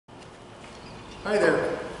Hi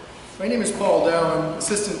there. My name is Paul Dow. I'm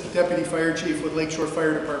Assistant Deputy Fire Chief with Lakeshore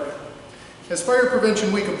Fire Department. As Fire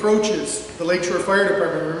Prevention Week approaches, the Lakeshore Fire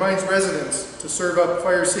Department reminds residents to serve up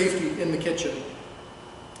fire safety in the kitchen.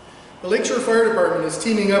 The Lakeshore Fire Department is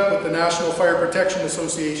teaming up with the National Fire Protection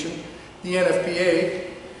Association, the NFPA,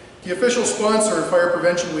 the official sponsor of Fire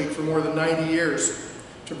Prevention Week for more than 90 years,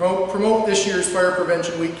 to promote this year's Fire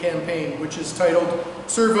Prevention Week campaign, which is titled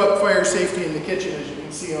Serve Up Fire Safety in the Kitchen, as you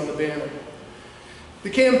can see on the banner. The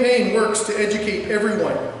campaign works to educate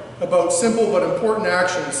everyone about simple but important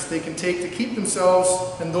actions they can take to keep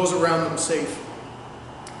themselves and those around them safe.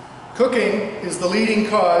 Cooking is the leading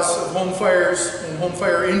cause of home fires and home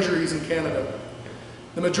fire injuries in Canada.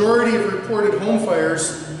 The majority of reported home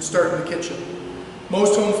fires start in the kitchen.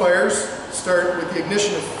 Most home fires start with the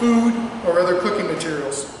ignition of food or other cooking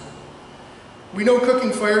materials. We know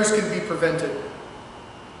cooking fires can be prevented.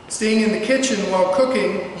 Staying in the kitchen while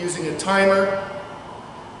cooking, using a timer,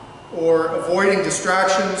 or avoiding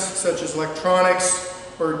distractions such as electronics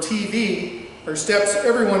or TV are steps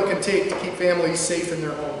everyone can take to keep families safe in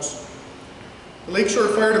their homes. The Lakeshore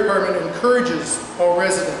Fire Department encourages all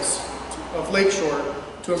residents of Lakeshore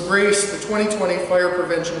to embrace the 2020 Fire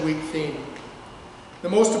Prevention Week theme. The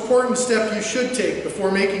most important step you should take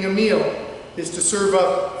before making a meal is to serve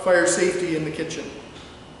up fire safety in the kitchen.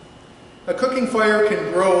 A cooking fire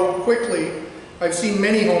can grow quickly. I've seen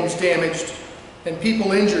many homes damaged and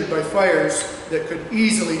people injured by fires that could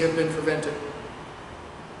easily have been prevented.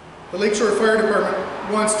 The Lakeshore Fire Department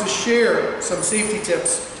wants to share some safety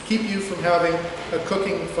tips to keep you from having a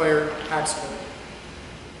cooking fire accident.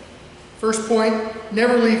 First point,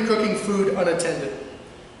 never leave cooking food unattended.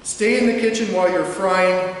 Stay in the kitchen while you're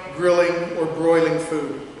frying, grilling, or broiling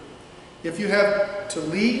food. If you have to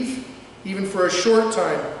leave, even for a short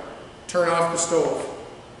time, turn off the stove.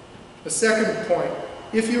 The second point,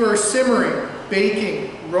 if you are simmering,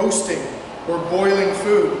 baking, roasting, or boiling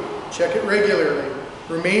food, check it regularly.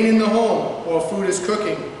 Remain in the home while food is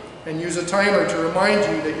cooking and use a timer to remind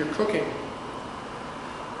you that you're cooking.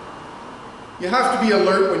 You have to be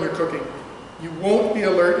alert when you're cooking. You won't be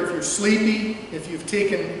alert if you're sleepy, if you've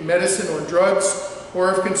taken medicine or drugs,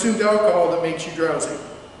 or have consumed alcohol that makes you drowsy.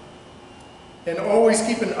 And always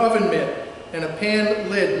keep an oven mitt and a pan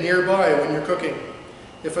lid nearby when you're cooking.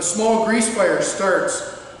 If a small grease fire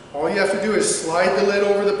starts, all you have to do is slide the lid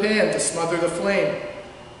over the pan to smother the flame.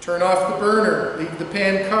 Turn off the burner, leave the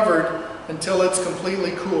pan covered until it's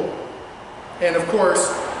completely cool. And of course,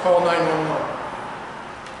 call 911.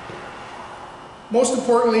 Most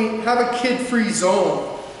importantly, have a kid-free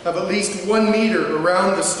zone of at least 1 meter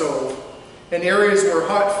around the stove and areas where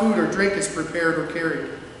hot food or drink is prepared or carried.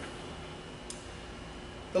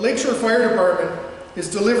 The Lakeshore Fire Department is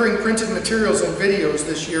delivering printed materials and videos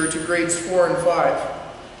this year to grades 4 and 5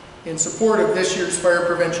 in support of this year's Fire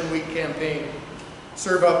Prevention Week campaign,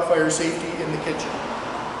 Serve Up Fire Safety in the Kitchen.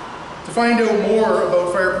 To find out more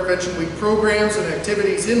about Fire Prevention Week programs and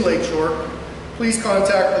activities in Lakeshore, please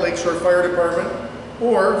contact the Lakeshore Fire Department,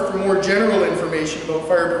 or for more general information about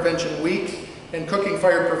Fire Prevention Week and cooking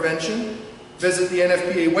fire prevention, visit the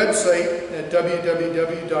NFPA website at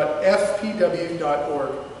www.fpw.org.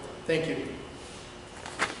 Thank you.